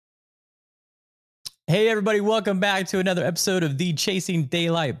Hey, everybody, welcome back to another episode of the Chasing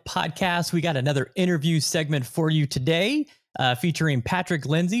Daylight podcast. We got another interview segment for you today featuring Patrick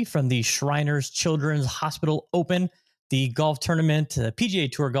Lindsey from the Shriners Children's Hospital Open, the golf tournament, PGA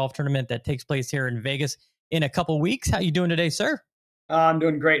Tour golf tournament that takes place here in Vegas in a couple weeks. How you doing today, sir? I'm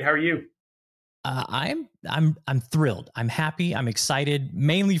doing great. How are you? I'm thrilled. I'm happy. I'm excited,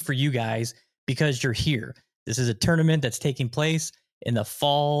 mainly for you guys because you're here. This is a tournament that's taking place in the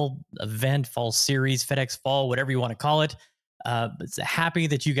fall event, fall series, FedEx Fall, whatever you want to call it. But happy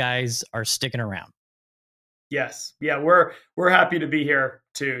that you guys are sticking around. Yes. Yeah, we're happy to be here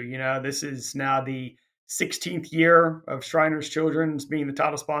too. You know, this is now the 16th year of Shriners Children's being the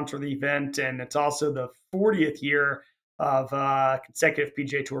title sponsor of the event, and it's also the 40th year of consecutive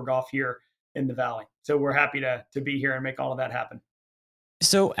PGA Tour golf here in the Valley. So we're happy to be here and make all of that happen.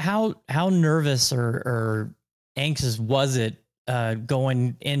 So how nervous or anxious was it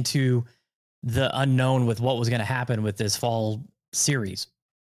going into the unknown with what was going to happen with this fall series?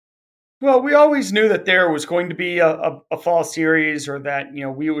 Well, we always knew that there was going to be a fall series, or that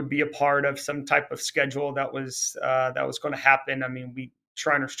we would be a part of some type of schedule that was going to happen. I mean,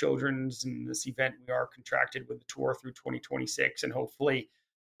 Shriners Children's and this event, we are contracted with the tour through 2026, and hopefully,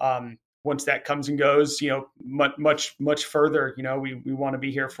 once that comes and goes, much further. We want to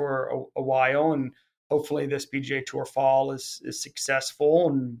be here for a while, and hopefully, this PGA Tour fall is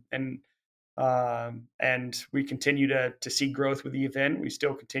successful, and we continue to see growth with the event. We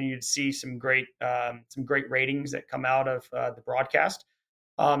still continue to see some great ratings that come out of the broadcast.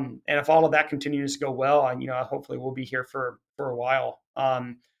 And if all of that continues to go well, hopefully we'll be here for a while.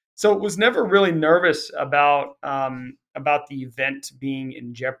 So it was never really nervous about the event being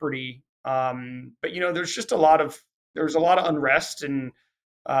in jeopardy. But there's just a lot of unrest, and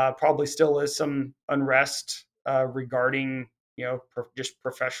probably still is some unrest regarding just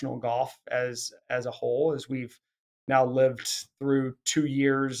professional golf as a whole, as we've now lived through 2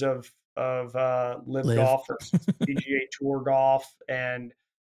 years of live golf versus PGA Tour golf, and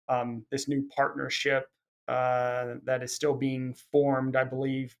this new partnership that is still being formed, I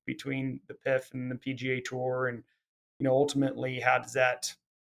believe, between the PIF and the PGA Tour. And ultimately, how does that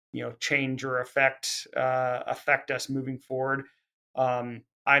change or affect us moving forward?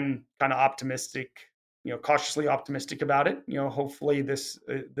 I'm kind of optimistic, cautiously optimistic about it. Hopefully this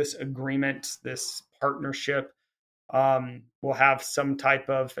agreement, this partnership, will have some type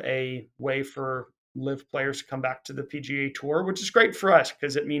of a way for live players to come back to the PGA Tour, which is great for us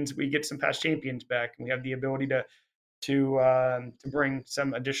because it means we get some past champions back, and we have the ability to bring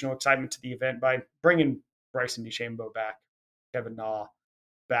some additional excitement to the event by bringing Bryson DeChambeau back, Kevin Na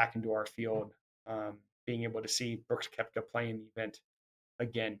back into our field, being able to see Brooks Koepka playing the event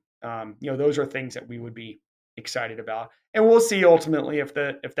again. Those are things that we would be excited about, and we'll see ultimately if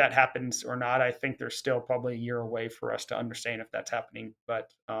that happens or not. I think there's still probably a year away for us to understand if that's happening,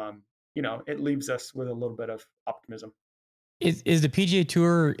 but it leaves us with a little bit of optimism. Is the PGA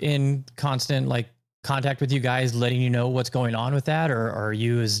Tour in constant contact with you guys, letting you know what's going on with that, or are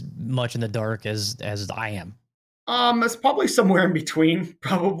you as much in the dark as I am? It's probably somewhere in between,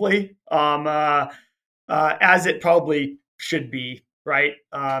 probably. As it probably should be, right?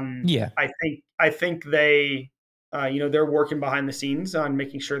 Yeah. I think they, they're working behind the scenes on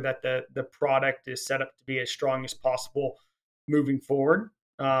making sure that the product is set up to be as strong as possible moving forward.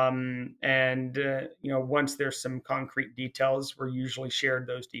 Once there's some concrete details, we're usually shared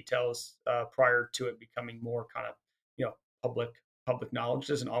those details prior to it becoming more kind of, public knowledge.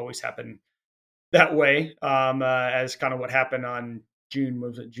 Doesn't always happen that way, as kind of what happened on June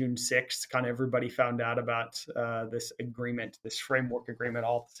 6th. Kind of everybody found out about this agreement, this framework agreement,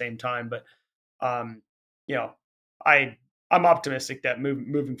 all at the same time. But I'm optimistic that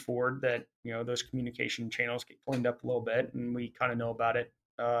moving forward, that those communication channels get cleaned up a little bit, and we kind of know about it,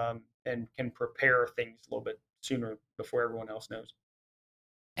 and can prepare things a little bit sooner before everyone else knows.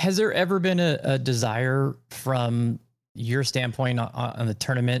 Has there ever been a desire from your standpoint on the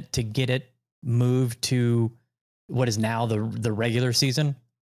tournament to get it moved to what is now the regular season?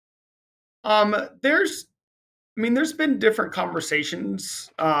 There's been different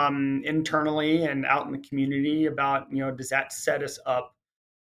conversations internally and out in the community about, does that set us up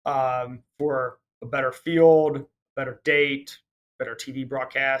for a better field, better date, better TV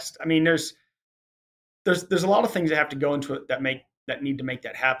broadcast? I mean, there's a lot of things that have to go into it that need to make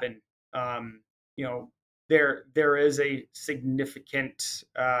that happen. There is a significant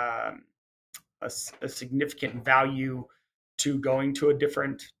significant value to going to a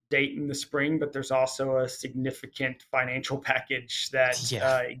different date in the spring, but there's also a significant financial package that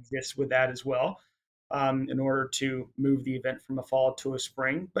exists with that as well, in order to move the event from a fall to a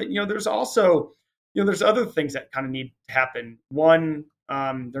spring. But there's also there's other things that kind of need to happen. One,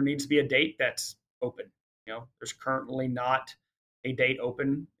 there needs to be a date that's open. There's currently not a date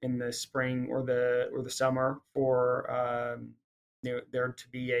open in the spring or the summer for there to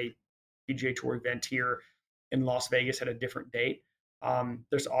be a PGA Tour event here in Las Vegas at a different date.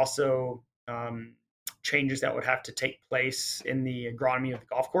 There's also changes that would have to take place in the agronomy of the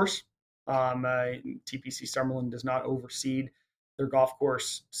golf course. TPC Summerlin does not oversee their golf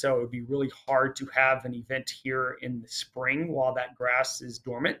course, so it would be really hard to have an event here in the spring while that grass is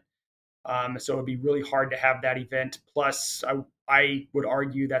dormant. So it'd be really hard to have that event. Plus, I would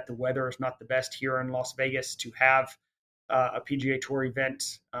argue that the weather is not the best here in Las Vegas to have a PGA Tour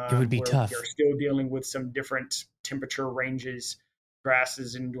event. It would be where tough. We're still dealing with some different temperature ranges. Grass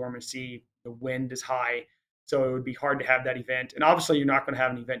is in dormancy. The wind is high. So it would be hard to have that event. And obviously, you're not going to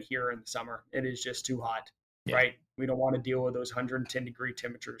have an event here in the summer. It is just too hot, right? We don't want to deal with those 110-degree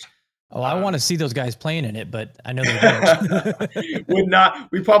temperatures. Oh, I want to see those guys playing in it, but I know they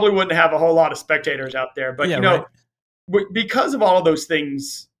won't. We probably wouldn't have a whole lot of spectators out there. But, because of all of those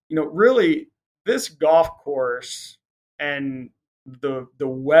things, really this golf course and the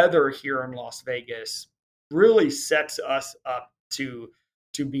weather here in Las Vegas really sets us up to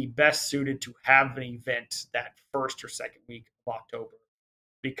be best suited to have an event that first or second week of October,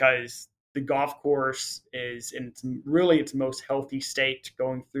 because the golf course is in its most healthy state,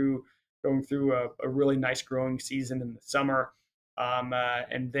 going through a really nice growing season in the summer.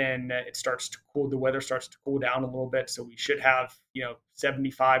 And then it starts to cool. The weather starts to cool down a little bit. So we should have,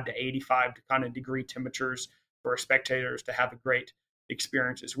 75 to 85 kind of degree temperatures for our spectators to have a great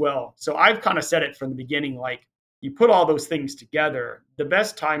experience as well. So I've kind of said it from the beginning, like, you put all those things together, the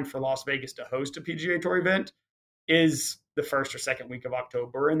best time for Las Vegas to host a PGA Tour event is the first or second week of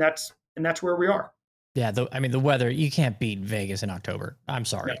October. And that's where we are. Yeah, the weather, you can't beat Vegas in October. I'm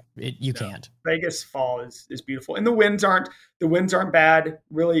sorry. You can't. Vegas fall is beautiful. And the winds aren't bad,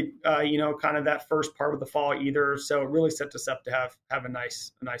 really, kind of that first part of the fall either. So it really sets us up to have a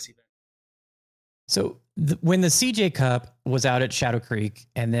nice event. So when the CJ Cup was out at Shadow Creek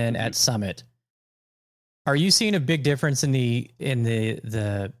and then at Summit, are you seeing a big difference in the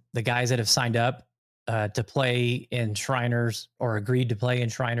guys that have signed up to play in Shriners or agreed to play in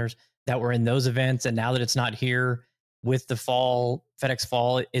Shriners that were in those events, and now that it's not here with the fall, FedEx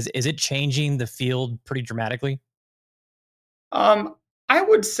Fall, is it changing the field pretty dramatically? I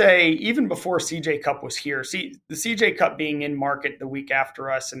would say even before CJ Cup was here, the CJ Cup being in market the week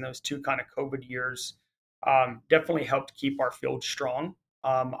after us in those two kind of COVID years definitely helped keep our field strong.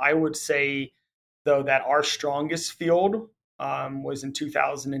 I would say, though, that our strongest field was in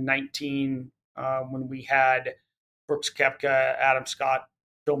 2019 when we had Brooks Koepka, Adam Scott,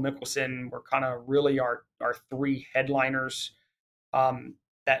 Phil Mickelson were kind of really our three headliners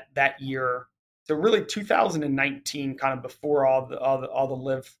that year. So really 2019, kind of before all the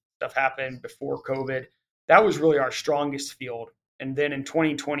live stuff happened, before COVID, that was really our strongest field. And then in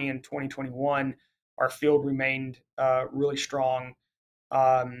 2020 and 2021, our field remained really strong.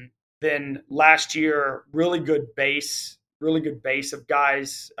 Then last year, really good base of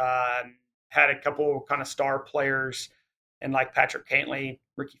guys. Had a couple kind of star players, and like Patrick Cantley,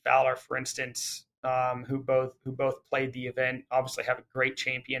 Ricky Fowler, for instance, who both played the event. Obviously, have a great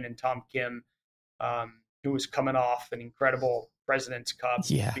champion in Tom Kim, who was coming off an incredible President's Cup,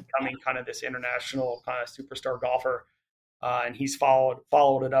 becoming kind of this international kind of superstar golfer, and he's followed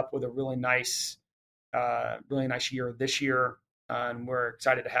it up with a really nice year this year. And we're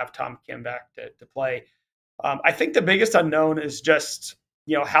excited to have Tom Kim back to play. I think the biggest unknown is just,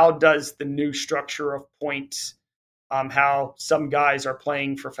 how does the new structure of points, how some guys are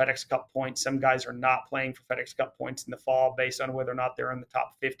playing for FedEx Cup points, some guys are not playing for FedEx Cup points in the fall based on whether or not they're in the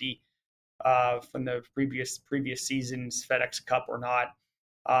top 50 from the previous season's FedEx Cup or not.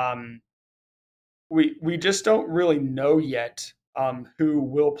 We just don't really know yet who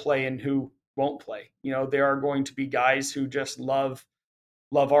will play and who won't play. There are going to be guys who just love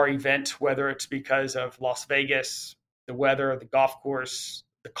our event, whether it's because of Las Vegas, the weather, the golf course,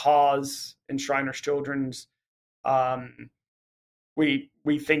 the cause, and Shriners Children's. We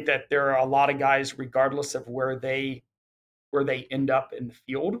think that there are a lot of guys, regardless of where they end up in the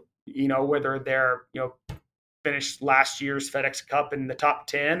field, whether they're finished last year's FedEx Cup in the top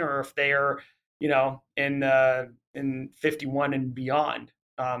 10, or if they are in 51 and beyond.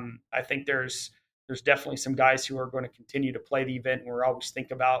 I think there's definitely some guys who are going to continue to play the event, and we're always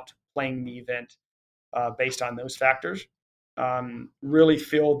think about playing the event based on those factors. Really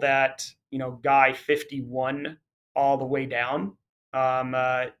feel that guy 51 all the way down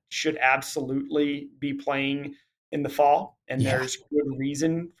should absolutely be playing in the fall, and Yeah. there's good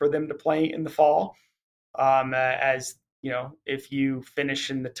reason for them to play in the fall. As you know, if you finish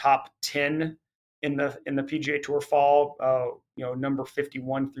in the top 10 in the PGA Tour fall, number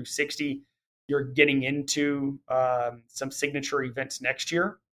 51 through 60, you're getting into some signature events next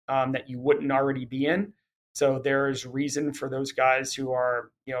year that you wouldn't already be in. So there's reason for those guys who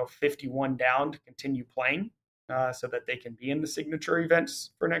are 51 down to continue playing, so that they can be in the signature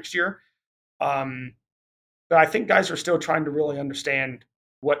events for next year. But I think guys are still trying to really understand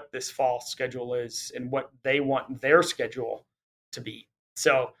what this fall schedule is and what they want their schedule to be.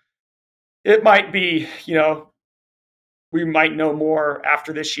 So it might be, we might know more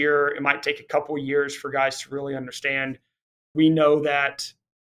after this year. It might take a couple of years for guys to really understand. We know that,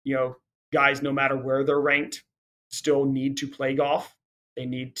 guys, no matter where they're ranked, still need to play golf. They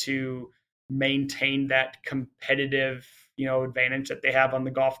need to maintain that competitive, advantage that they have on the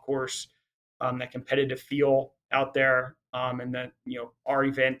golf course, that competitive feel out there, and that our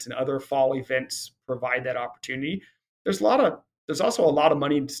event and other fall events provide that opportunity. There's also a lot of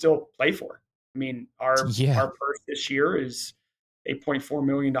money to still play for. I mean, our Yeah. purse this year is $8.4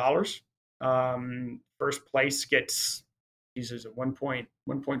 million. First place gets uses at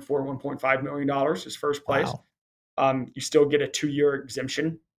 1.5 million dollars is first place. Wow. You still get a 2-year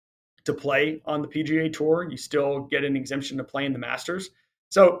exemption to play on the PGA Tour. You still get an exemption to play in the Masters.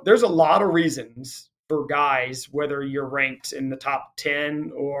 So there's a lot of reasons for guys, whether you're ranked in the top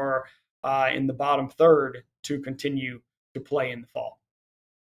 10 or in the bottom third, to continue to play in the fall.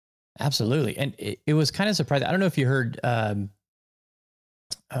 Absolutely. And it was kind of surprising. I don't know if you heard,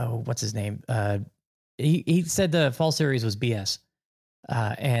 what's his name? He said the fall series was BS.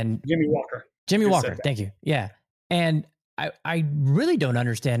 And Jimmy Walker. Jimmy Walker. Thank you. Yeah. And I really don't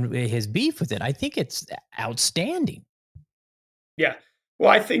understand his beef with it. I think it's outstanding. Yeah. Well,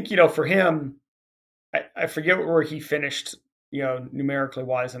 I think, for him, I forget where he finished, numerically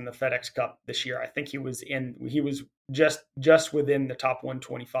wise in the FedEx Cup this year. I think he was just within the top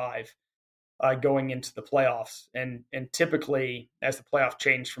 125 going into the playoffs. And typically, as the playoff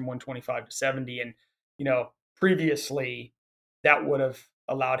changed from 125 to 70, and, previously that would have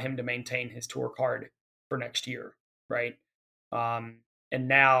allowed him to maintain his tour card for next year. Right. And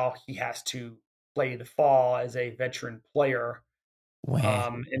now he has to play the fall as a veteran player.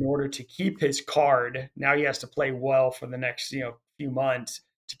 In order to keep his card. Now he has to play well for the next, few months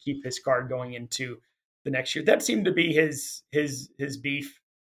to keep his card going into the next year. That seemed to be his beef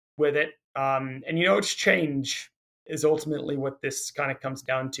with it. And it's change is ultimately what this kind of comes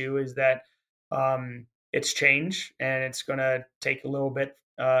down to, is that it's change, and it's going to take a little bit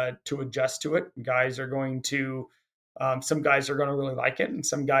to adjust to it. Guys are going to, some guys are going to really like it, and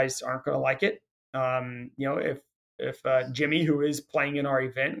some guys aren't going to like it. If Jimmy, who is playing in our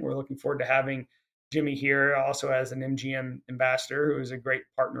event, we're looking forward to having Jimmy here also as an MGM ambassador, who is a great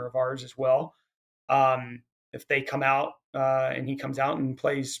partner of ours as well. If they come out and he comes out and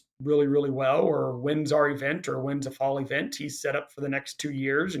plays really, really well, or wins our event or wins a fall event, he's set up for the next 2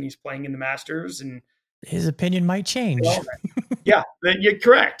 years and he's playing in the Masters, and his opinion might change. Yeah, you're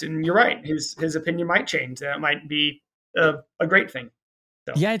correct. And you're right. His opinion might change. That might be a great thing.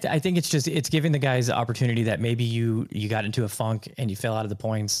 So. Yeah, I think it's giving the guys the opportunity that maybe you got into a funk and you fell out of the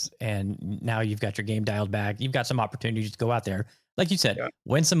points, and now you've got your game dialed back. You've got some opportunities to go out there, like you said,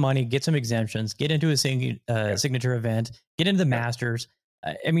 win some money, get some exemptions, get into a signature event, get into the Masters.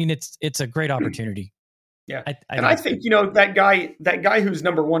 I mean, it's a great opportunity. Yeah, I think that guy who's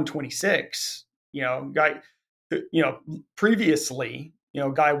number 126, previously,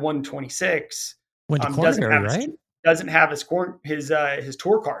 guy 126 went to Corn Ferry, right? Doesn't have his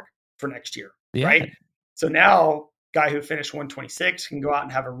tour card for next year, yeah. Right? So now, guy who finished 126 can go out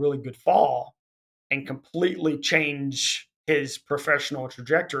and have a really good fall and completely change his professional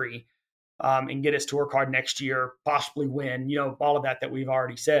trajectory, and get his tour card next year, possibly win. All of that we've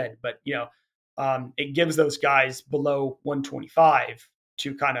already said, but it gives those guys below 125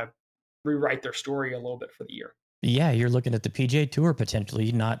 to kind of rewrite their story a little bit for the year. Yeah, you're looking at the PGA Tour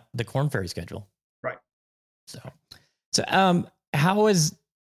potentially, not the Corn Ferry schedule. Right. So, how is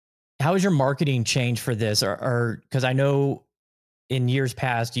your marketing changed for this? Or because I know in years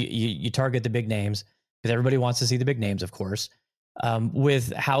past you target the big names because everybody wants to see the big names, of course.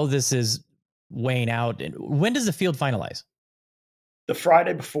 With how this is weighing out, when does the field finalize? The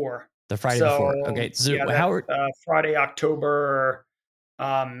Friday before. The Friday before. Okay, so Friday, October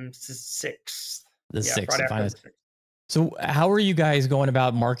 6th. The 6th. Friday, October 6th. So how are you guys going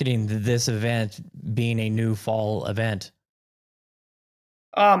about marketing this event being a new fall event?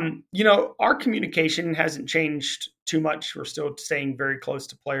 Our communication hasn't changed too much. We're still staying very close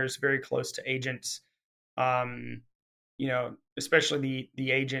to players, very close to agents. Especially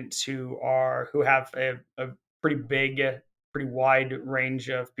the agents who have a pretty big, pretty wide range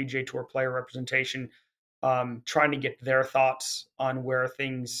of PGA Tour player representation, trying to get their thoughts on where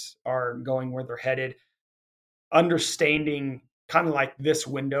things are going, where they're headed, understanding kind of like this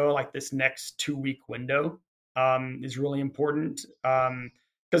window, like this next 2 week window, is really important.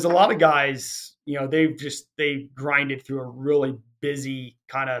 Because a lot of guys, they grinded through a really busy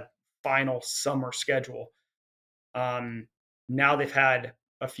kind of final summer schedule. Now they've had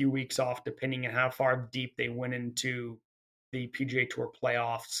a few weeks off, depending on how far deep they went into the PGA Tour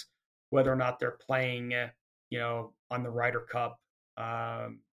playoffs, whether or not they're playing, on the Ryder Cup.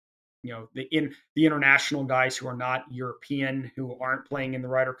 The international guys who are not European, who aren't playing in the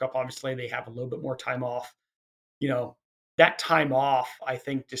Ryder Cup, obviously they have a little bit more time off. That time off, I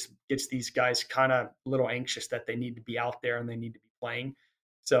think, just gets these guys kind of a little anxious that they need to be out there and they need to be playing.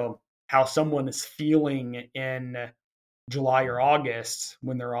 So how someone is feeling in July or August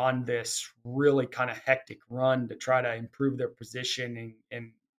when they're on this really kind of hectic run to try to improve their position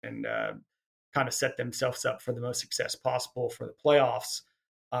and kind of set themselves up for the most success possible for the playoffs,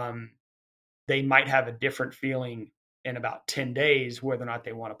 they might have a different feeling in about 10 days whether or not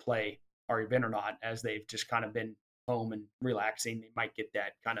they want to play our event or not, as they've just kind of been home and relaxing. They might get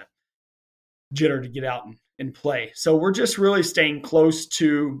that kind of jitter to get out and play. So we're just really staying close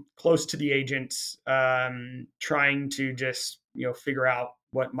to the agents, trying to just figure out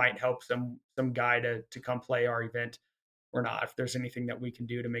what might help some guy to come play our event or not. If there's anything that we can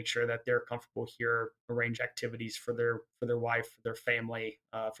do to make sure that they're comfortable here, arrange activities for their wife, for their family,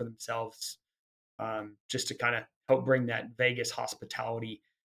 for themselves, just to kind of help bring that Vegas hospitality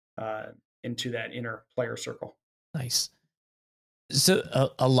into that inner player circle. Nice.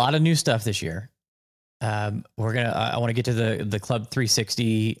 So a lot of new stuff this year. I want to get to the Club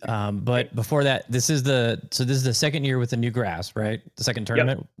 360. But before that, this is the second year with the new grass, right? The second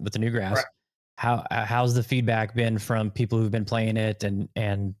tournament with the new grass. Correct. How's the feedback been from people who've been playing it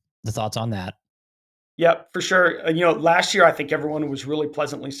and the thoughts on that? Yeah, for sure. Last year, I think everyone was really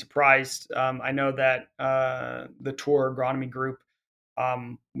pleasantly surprised. I know that the tour agronomy group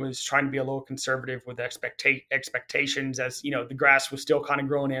was trying to be a little conservative with expectations, as the grass was still kind of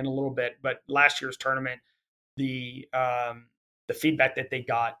growing in a little bit. But last year's tournament, the feedback that they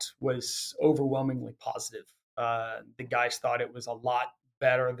got was overwhelmingly positive. The guys thought it was a lot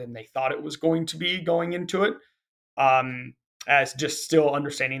better than they thought it was going to be going into it, as just still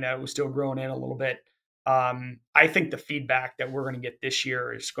understanding that it was still growing in a little bit. I think the feedback that we're going to get this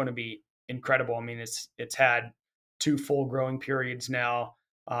year is going to be incredible. I mean, it's had 2 full growing periods now.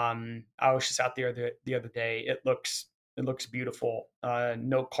 I was just out there the other day. It looks beautiful.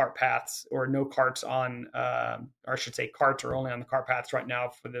 No cart paths or no carts on, or I should say carts are only on the cart paths right now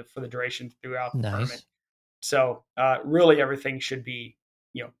for the duration throughout the tournament. So really everything should be,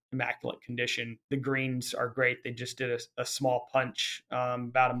 immaculate condition. The greens are great. They just did a small punch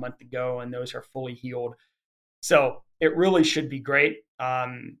about a month ago, and those are fully healed. So it really should be great. I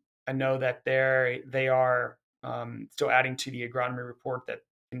know that they are still adding to the agronomy report that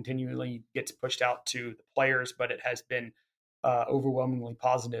continually gets pushed out to the players, but it has been overwhelmingly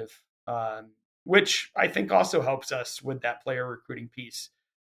positive, which I think also helps us with that player recruiting piece.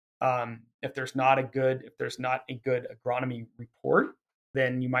 If there's not a good agronomy report,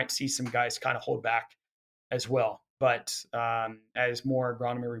 then you might see some guys kind of hold back as well. But as more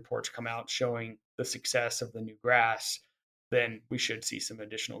agronomy reports come out showing the success of the new grass, then we should see some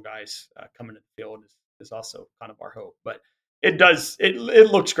additional guys coming to the field is also kind of our hope. But it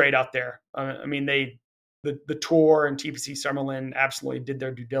looks great out there. I mean, the tour and TPC Summerlin absolutely did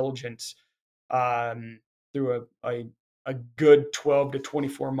their due diligence through a good 12 to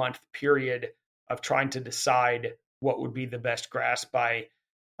 24 month period of trying to decide what would be the best grass by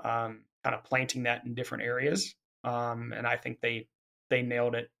kind of planting that in different areas. And I think they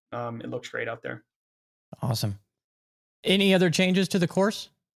nailed it. It looks great out there. Awesome. Any other changes to the course?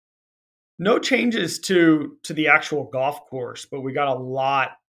 No changes to the actual golf course, but we got a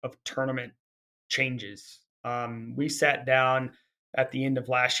lot of tournament changes. We sat down at the end of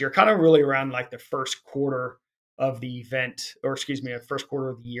last year, kind of really around like the first quarter of the event, or excuse me, the first quarter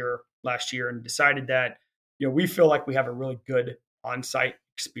of the year last year, and decided that, we feel like we have a really good on-site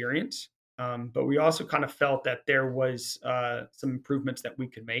experience. But we also kind of felt that there was some improvements that we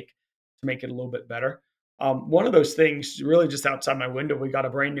could make to make it a little bit better. One of those things, really just outside my window, we got a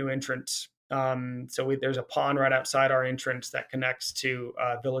brand new entrance. There's a pond right outside our entrance that connects to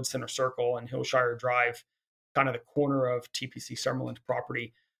Village Center Circle and Hillshire Drive, kind of the corner of TPC Summerlin's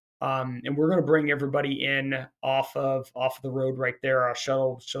property. And we're going to bring everybody in off of the road right there. Our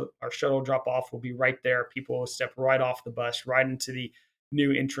shuttle drop off will be right there. People will step right off the bus, right into the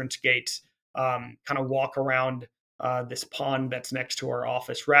new entrance gates, kind of walk around this pond that's next to our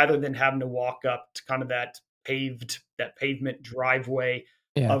office, rather than having to walk up to kind of that pavement driveway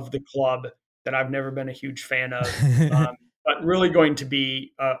Yeah. of the club that I've never been a huge fan of. But really going to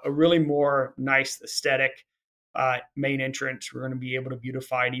be a really more nice aesthetic main entrance. We're going to be able to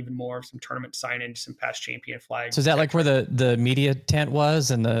beautify it even more. Some tournament signage, some past champion flags. So is that like where the media tent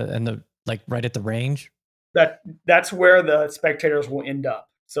was and the like right at the range? That's where the spectators will end up.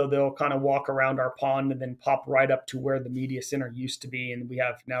 So they'll kind of walk around our pond and then pop right up to where the media center used to be, and we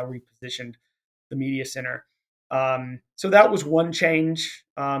have now repositioned the media center. So that was one change,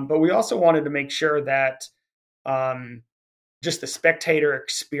 but we also wanted to make sure that just the spectator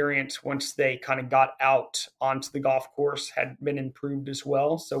experience once they kind of got out onto the golf course had been improved as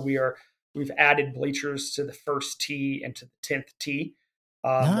well. So we've added bleachers to the first tee and to the 10th tee,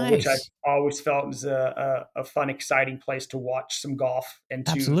 Nice. which I always felt was a fun, exciting place to watch some golf and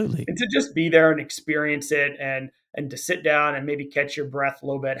to just be there and experience it, and to sit down and maybe catch your breath a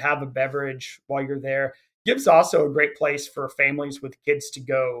little bit, have a beverage while you're there. Gives also a great place for families with kids to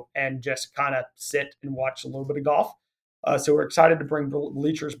go and just kind of sit and watch a little bit of golf. So we're excited to bring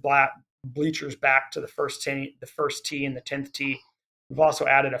bleachers back to the first tee and the 10th tee. We've also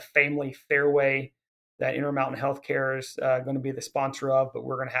added a family fairway that Intermountain Healthcare is going to be the sponsor of, but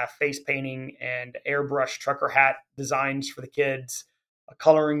we're going to have face painting and airbrush trucker hat designs for the kids, a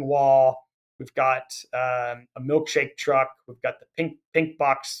coloring wall. We've got a milkshake truck. We've got the pink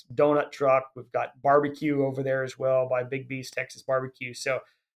box donut truck. We've got barbecue over there as well by Big B's Texas Barbecue. So,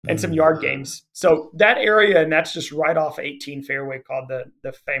 and some yard games. So that area, and that's just right off 18 fairway, called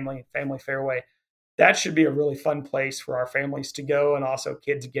the family fairway. That should be a really fun place for our families to go, and also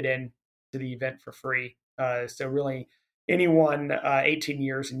kids get in to the event for free. So really anyone 18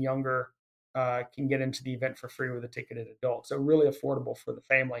 years and younger can get into the event for free with a ticketed adult. So really affordable for the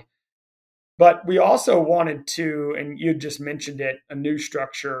family. But we also wanted to, and you just mentioned it, a new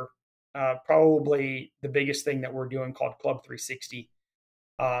structure, probably the biggest thing that we're doing, called Club 360,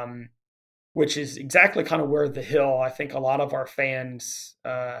 which is exactly kind of where the Hill, I think a lot of our fans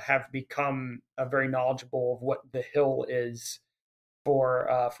have become very knowledgeable of what the Hill is for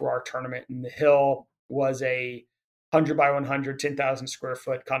our tournament. And the Hill was a 100 by 100, 10,000 square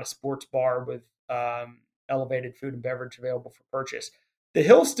foot kind of sports bar with elevated food and beverage available for purchase. The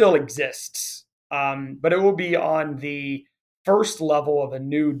Hill still exists, but it will be on the first level of a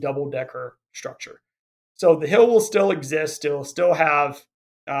new double-decker structure. So the Hill will still exist. It will still have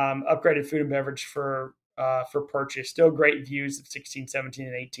upgraded food and beverage for purchase. Still great views of 16, 17,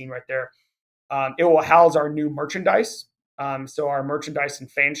 and 18 right there. It will house our new merchandise. So our merchandise and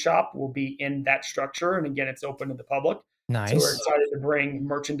fan shop will be in that structure. And again, it's open to the public. Nice. So we're excited to bring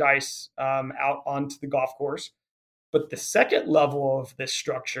merchandise out onto the golf course. But the second level of this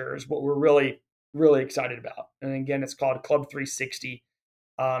structure is what we're really, really excited about. And again, it's called Club 360.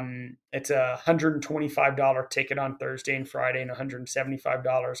 It's a $125 ticket on Thursday and Friday, and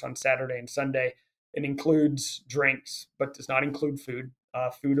 $175 on Saturday and Sunday. It includes drinks, but does not include food.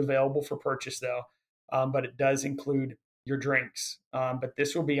 Food available for purchase though, but it does include your drinks. But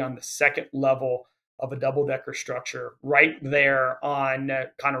this will be on the second level of a double-decker structure, right there on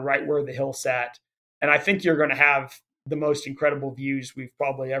kind of right where the Hill sat. And I think you're going to have the most incredible views we've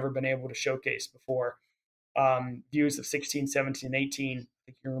probably ever been able to showcase before. Views of 16, 17, 18. I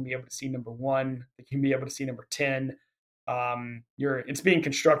think you're going to be able to see number 1. I think you'll be able to see number 10. It's being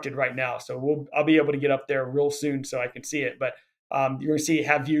constructed right now, so I'll be able to get up there real soon so I can see it. But you're going to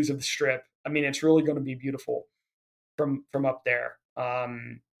have views of the Strip. I mean, it's really going to be beautiful from up there.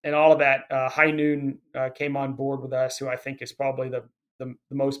 And all of that. High Noon came on board with us, who I think is probably the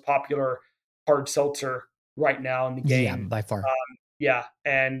most popular hard seltzer right now in the game. Yeah, by far.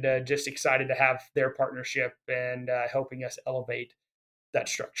 And just excited to have their partnership and helping us elevate that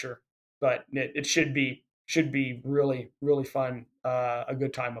structure. But it should be really, really fun, a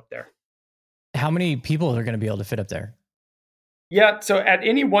good time up there. How many people are going to be able to fit up there? Yeah, so at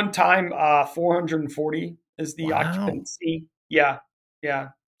any one time, 440 is the occupancy. Yeah.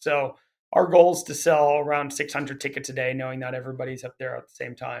 So our goal is to sell around 600 tickets a day, knowing not everybody's up there at the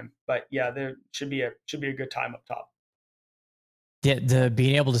same time. But yeah, there should be a good time up top. Yeah, the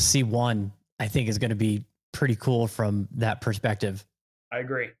being able to see one, I think, is going to be pretty cool from that perspective. I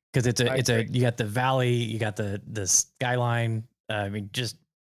agree, because you got the valley, you got the skyline. I mean, just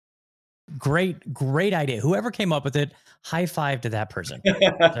great idea. Whoever came up with it, high five to that person.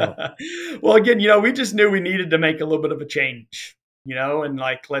 So. Well, again, we just knew we needed to make a little bit of a change. and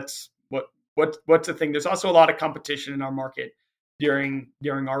like, what's the thing? There's also a lot of competition in our market during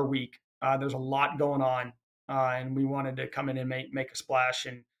our week. There's a lot going on, and we wanted to come in and make a splash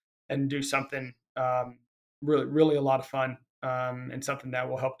and do something really a lot of fun, and something that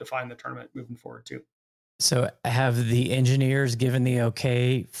will help define the tournament moving forward too. So have the engineers given the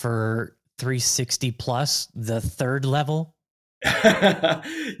okay for 360 plus the third level?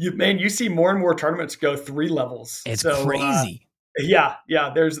 You see more and more tournaments go 3 levels. It's So crazy. yeah,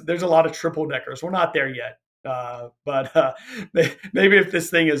 there's a lot of triple deckers. We're not there yet, but maybe if this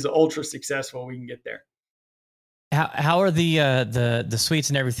thing is ultra successful, we can get there. How are the suites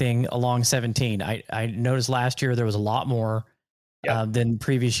and everything along 17? I noticed last year there was a lot more than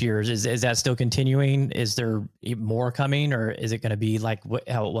previous years. Is that still continuing? Is there more coming, or is it going to be like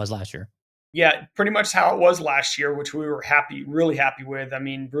how it was last year? Yeah, pretty much how it was last year, which we were really happy with. I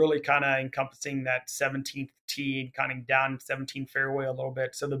mean, really kind of encompassing that 17th tee, kind of down 17 fairway a little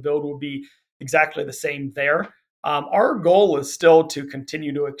bit. So the build will be exactly the same there. Our goal is still to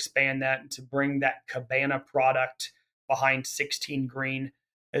continue to expand that and to bring that Cabana product behind 16 green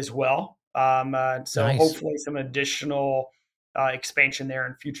as well. So Nice. hopefully some additional expansion there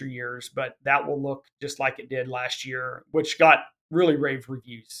in future years, but that will look just like it did last year, which got really rave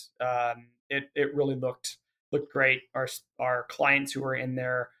reviews. It really looked great. Our clients who were in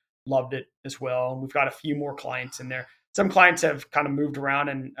there loved it as well. We've got a few more clients in there. Some clients have kind of moved around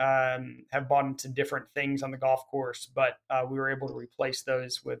and have bought into different things on the golf course, but we were able to replace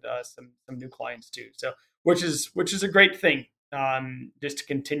those with some new clients too. So which is a great thing, just to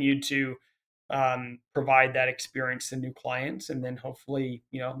continue to provide that experience to new clients, and then hopefully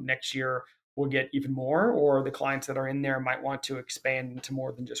next year we'll get even more, or the clients that are in there might want to expand into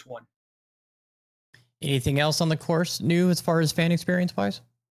more than just one. Anything else on the course new as far as fan experience wise?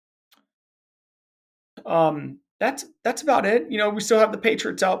 That's about it. We still have the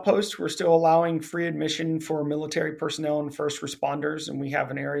Patriots Outpost. We're still allowing free admission for military personnel and first responders, and we have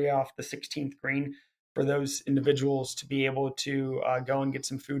an area off the 16th green for those individuals to be able to go and get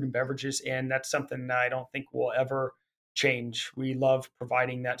some food and beverages. And that's something that I don't think will ever change. We love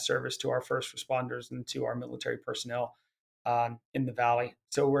providing that service to our first responders and to our military personnel in the Valley.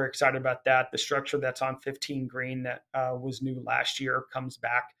 So we're excited about that. The structure that's on 15 green that was new last year comes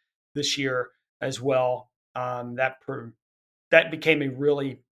back this year as well. That became a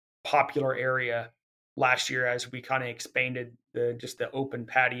really popular area last year as we kind of expanded the open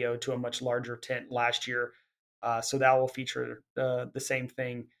patio to a much larger tent last year. So that will feature the same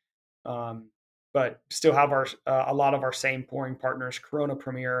thing, but still have a lot of our same pouring partners. Corona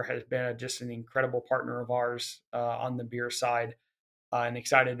Premier has been just an incredible partner of ours on the beer side, and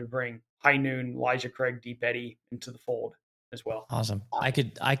excited to bring High Noon, Elijah Craig, Deep Eddy into the fold as well. Awesome. I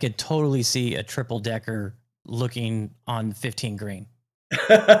could totally see a triple decker looking on 15 green.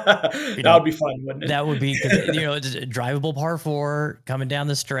 That would be fun, wouldn't it? That would be, because it's a drivable par 4 coming down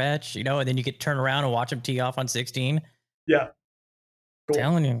the stretch, and then you could turn around and watch them tee off on 16. Yeah, cool.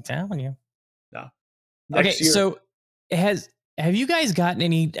 Telling you. Yeah. Okay, so have you guys gotten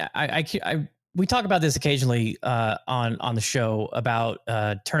any? We talk about this occasionally on the show about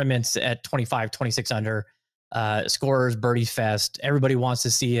tournaments at 25, 26 under, scorers, birdies fest. Everybody wants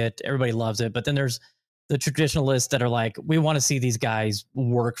to see it. Everybody loves it. But then there's the traditionalists that are like, we want to see these guys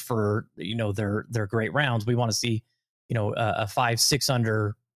work for their great rounds. We want to see a 5-6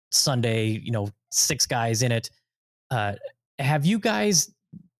 under Sunday. 6 guys in it. Have you guys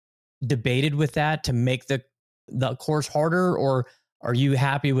debated with that to make the course harder, or are you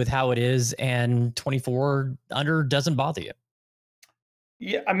happy with how it is and 24 under doesn't bother you?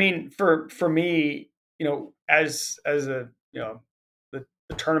 Yeah, I mean, for me, as a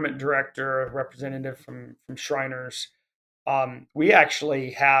the tournament director, representative from Shriners, we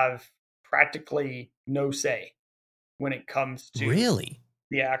actually have practically no say when it comes to really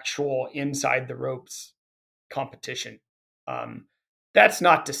the actual inside the ropes competition. That's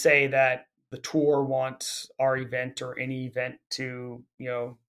not to say that the tour wants our event or any event to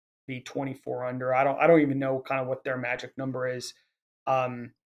be 24 under. I don't even know kind of what their magic number is.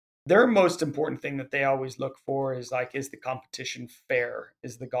 Their most important thing that they always look for is the competition fair?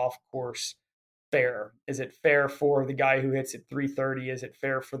 Is the golf course fair? Is it fair for the guy who hits at 330? Is it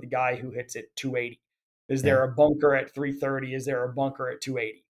fair for the guy who hits at 280? Is there a bunker at 330? Is there a bunker at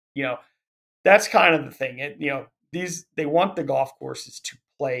 280? That's kind of the thing. They want the golf courses to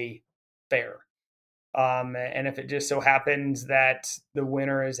play fair. And if it just so happens that the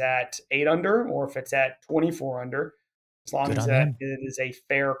winner is at 8 under, or if it's at 24 under, as long as it is a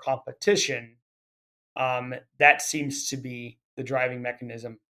fair competition, that seems to be the driving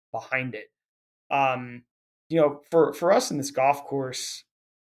mechanism behind it. for us in this golf course,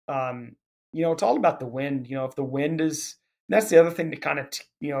 it's all about the wind. If the wind is, that's the other thing to kind of,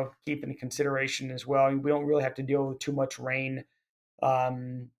 keep into consideration as well. We don't really have to deal with too much rain.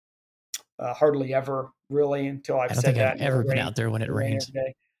 Hardly ever really until I've I don't said think I've that. ever been out there when it rains. Every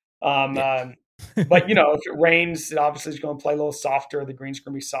day. But if it rains, it obviously is going to play a little softer. The green's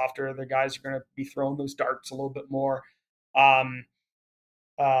going to be softer. The guys are going to be throwing those darts a little bit more.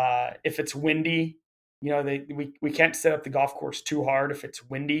 If it's windy, we can't set up the golf course too hard if it's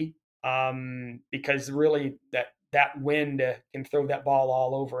windy, because really that wind can throw that ball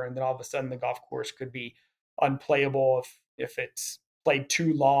all over, and then all of a sudden the golf course could be unplayable if it's played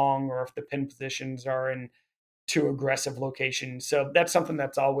too long, or if the pin positions are in too aggressive locations. So that's something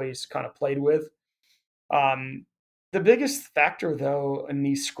that's always kind of played with. The biggest factor though in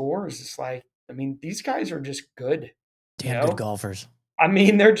these scores is these guys are just good. Damn good golfers.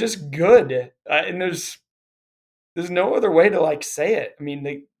 They're just good. And there's no other way to say it.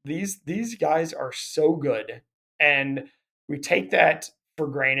 These guys are so good, and we take that for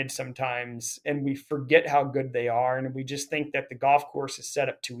granted sometimes, and we forget how good they are. And we just think that the golf course is set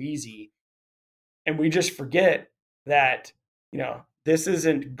up too easy. And we just forget that, this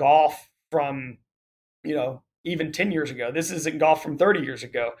isn't golf from, even 10 years ago. This isn't golf from 30 years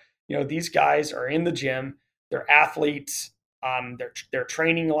ago. These guys are in the gym. They're athletes. They're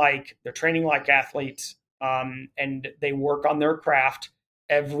training like athletes, and they work on their craft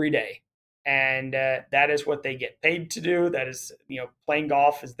every day. And that is what they get paid to do. That is, playing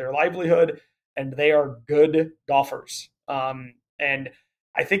golf is their livelihood, and they are good golfers. And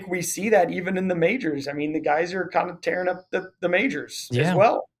I think we see that even in the majors. The guys are kind of tearing up the majors as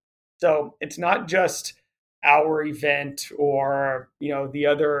well. So it's not just our event or, the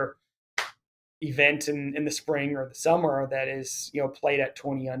other event in the spring or the summer that is, played at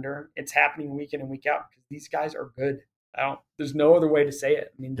 20 under. It's happening week in and week out because these guys are good. There's no other way to say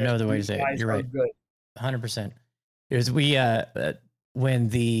it. No other way to say it. You're right. Good. 100%. When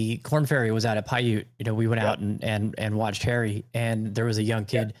the Corn Ferry was out at Paiute, we went out and watched Harry, and there was a young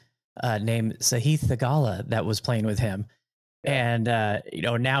kid named Sahith Thagala that was playing with him. And,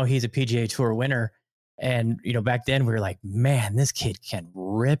 now he's a PGA Tour winner. And, back then we were like, man, this kid can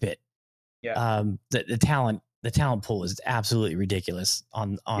rip it. Yeah. The talent pool is absolutely ridiculous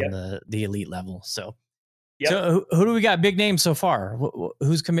on the elite level. So, so who do we got big names so far?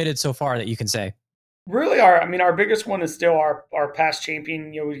 Who's committed so far that you can say? Really, our biggest one is still our past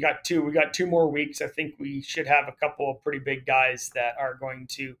champion. We got two more weeks. I think we should have a couple of pretty big guys that are going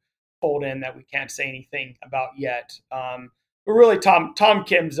to fold in that we can't say anything about yet. But really, Tom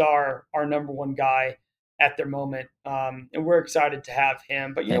Kim's our number one guy at the moment, and we're excited to have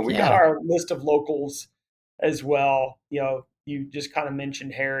him. But we got our list of locals as well. You just kind of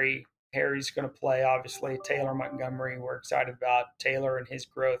mentioned Harry. Harry's going to play, obviously. Taylor Montgomery, we're excited about Taylor and his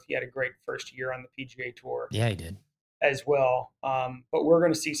growth. He had a great first year on the PGA Tour. Yeah, he did. As well. But we're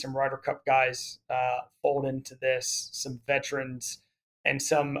going to see some Ryder Cup guys fold into this, some veterans, and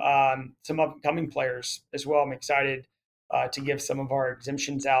some upcoming players as well. I'm excited to give some of our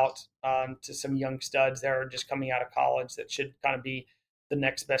exemptions out to some young studs that are just coming out of college that should kind of be the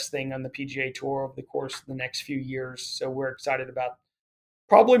next best thing on the PGA Tour over the course of the next few years. So we're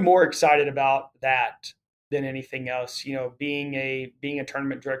probably more excited about that than anything else. Being a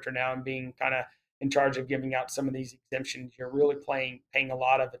tournament director now and being kind of in charge of giving out some of these exemptions, you're really paying a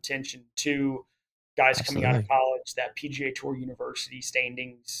lot of attention to guys coming out of college, that PGA Tour University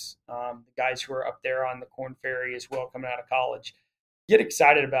standings, the guys who are up there on the Corn Ferry as well coming out of college. Get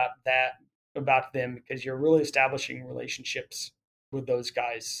excited about them because you're really establishing relationships with those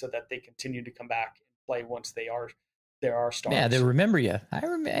guys so that they continue to come back and play once there are stars. Yeah, they remember you. Hey,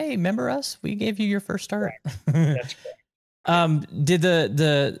 remember us? We gave you your first start. That's correct. Did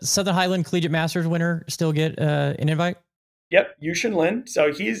the Southern Highland Collegiate Masters winner still get an invite? Yep, Yushin Lin.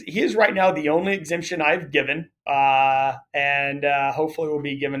 So he is right now the only exemption I've given, and hopefully we'll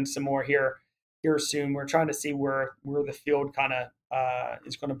be given some more here soon. We're trying to see where the field kind of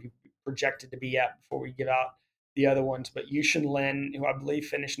is going to be projected to be at before we give out the other ones. But Yushin Lin, who I believe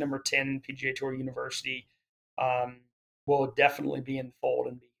finished number 10 PGA Tour University, will definitely be in the fold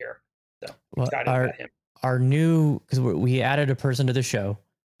and be here. So excited about him. Our new, because we added a person to the show.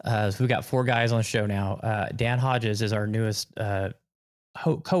 So we got 4 guys on the show now. Dan Hodges is our newest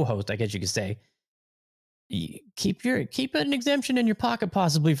co-host, I guess you could say. Keep an exemption in your pocket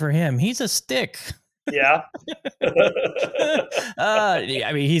possibly for him. He's a stick. Yeah.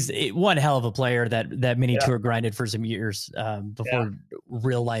 He's one hell of a player that mini tour grinded for some years before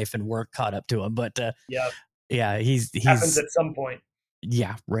real life and work caught up to him. But he's happens at some point.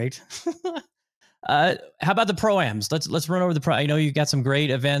 Yeah, right. How about the pro-ams? Let's run over the pro. I know you got some great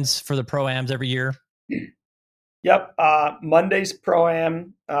events for the pro-ams every year. Yep. Monday's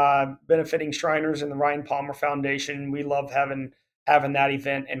Pro-Am, benefiting Shriners and the Ryan Palmer Foundation. We love having that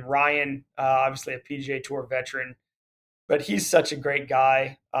event. And Ryan, obviously a PGA Tour veteran, but he's such a great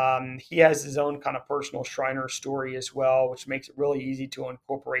guy. He has his own kind of personal Shriner story as well, which makes it really easy to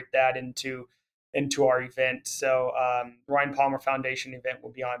incorporate that into our event. So Ryan Palmer Foundation event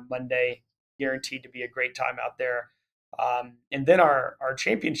will be on Monday, guaranteed to be a great time out there. And then our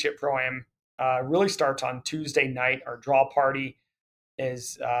championship Pro-Am really starts on Tuesday night. Our draw party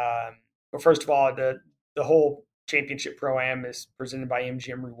is, well, first of all, the whole championship Pro-Am is presented by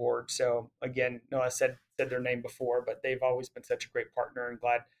MGM Rewards. So again, no, I said their name before, but they've always been such a great partner, and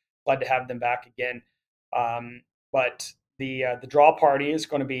glad to have them back again. But the draw party is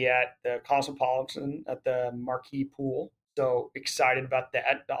going to be at the Cosmopolitan at the Marquee Pool. So excited about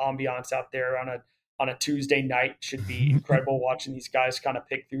that. The ambiance out there on a Tuesday night should be incredible, watching these guys kind of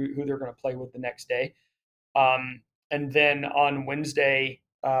pick through who they're going to play with the next day. And then on Wednesday,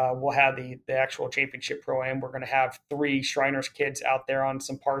 we'll have the actual championship Pro-Am. We're going to have 3 Shriners kids out there on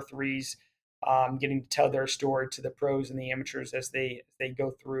some par 3s, getting to tell their story to the pros and the amateurs as they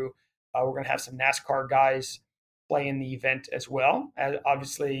go through. We're going to have some NASCAR guys play in the event as well.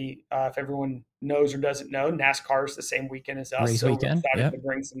 Obviously, if everyone knows or doesn't know, NASCAR is the same weekend as us. Race weekend. We're excited to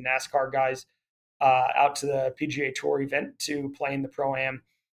bring some NASCAR guys out to the PGA Tour event to play in the Pro-Am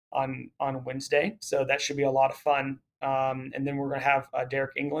on Wednesday. So that should be a lot of fun. And then we're going to have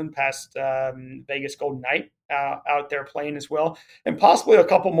Derek England past Vegas Golden Knight out there playing as well, and possibly a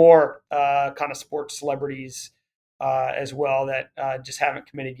couple more kind of sports celebrities as well that just haven't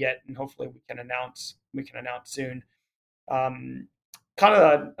committed yet, and hopefully we can announce soon. Kind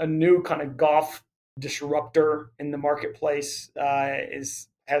of a new kind of golf disruptor in the marketplace has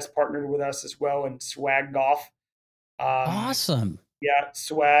partnered with us as well in Swag Golf. Awesome. Yeah,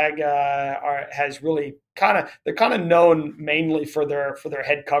 Swag has really they're kind of known mainly for their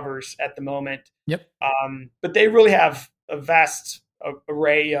head covers at the moment. Yep. But they really have a vast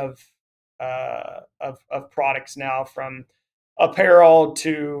array of products now, from apparel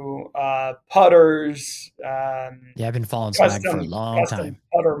to putters. I've been following Swag for a long time.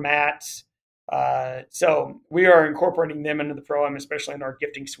 Putter mats. So we are incorporating them into the Pro-Am, especially in our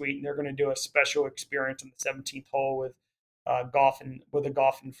gifting suite, and they're going to do a special experience on the 17th hole with a golf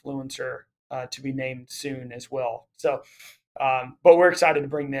influencer to be named soon as well. So, but we're excited to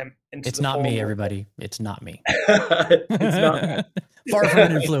bring them into It's the not fold. me, everybody. It's not me. It's not me. Far from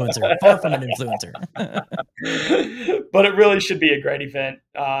an influencer. Far from an influencer. But it really should be a great event.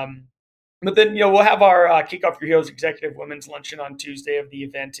 But then, we'll have our Kick Off Your Heels Executive Women's Luncheon on Tuesday of the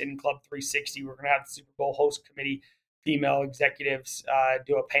event in Club 360. We're going to have the Super Bowl host committee female executives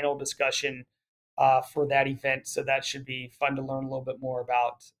do a panel discussion for that event. So that should be fun to learn a little bit more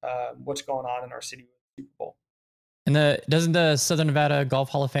about what's going on in our city with the Super Bowl. And doesn't the Southern Nevada Golf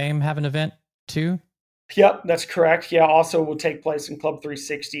Hall of Fame have an event too? Yep, that's correct. Yeah, also will take place in Club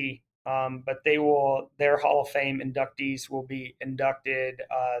 360. But their Hall of Fame inductees will be inducted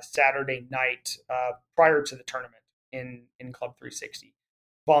Saturday night prior to the tournament in Club 360.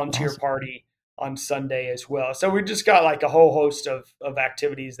 Volunteer Awesome. Party on Sunday as well. So we just got like a whole host of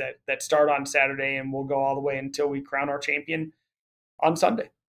activities that start on Saturday and will go all the way until we crown our champion on Sunday.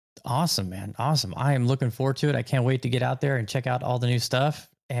 Awesome, man. Awesome. I am looking forward to it. I can't wait to get out there and check out all the new stuff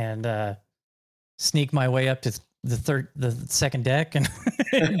and sneak my way up to the second deck and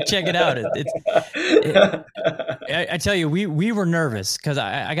check it out. I tell you, we were nervous because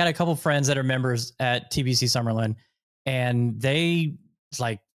I got a couple friends that are members at TBC Summerlin, and they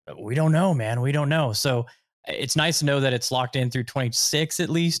like, we don't know, man. We don't know. So it's nice to know that it's locked in through 26 at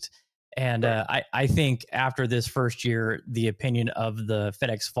least. And I think after this first year, the opinion of the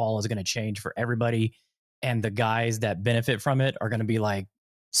FedEx Fall is going to change for everybody. And the guys that benefit from it are going to be like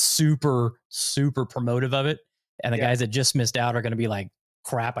super, super promotive of it. And the guys that just missed out are going to be like,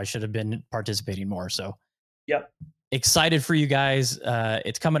 crap, I should have been participating more. So excited for you guys.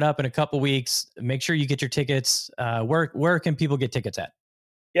 It's coming up in a couple weeks. Make sure you get your tickets. Where can people get tickets at?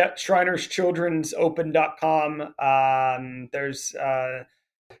 Yeah, ShrinersChildren'sOpen.com. There's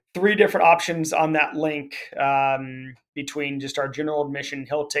 3 different options on that link between just our general admission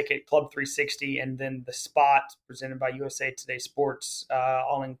hill ticket, Club 360, and then the spot presented by USA Today Sports,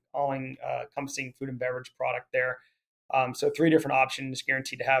 all encompassing food and beverage product there. So 3 different options,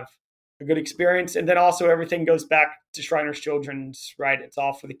 guaranteed to have a good experience. And then also everything goes back to Shriners Children's, right? It's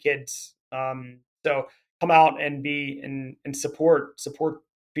all for the kids. So come out and and support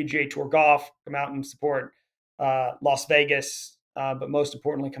PGA Tour Golf, come out and support Las Vegas, but most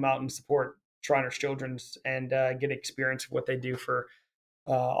importantly, come out and support Shriners Children's and get experience of what they do for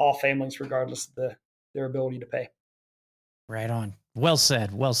all families, regardless of their ability to pay. Right on. Well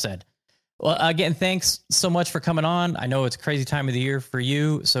said. Well said. Well, again, thanks so much for coming on. I know it's a crazy time of the year for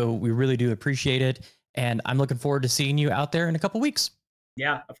you, so we really do appreciate it. And I'm looking forward to seeing you out there in a couple weeks.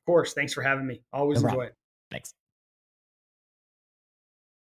 Yeah, of course. Thanks for having me. Always No enjoy problem. it. Thanks.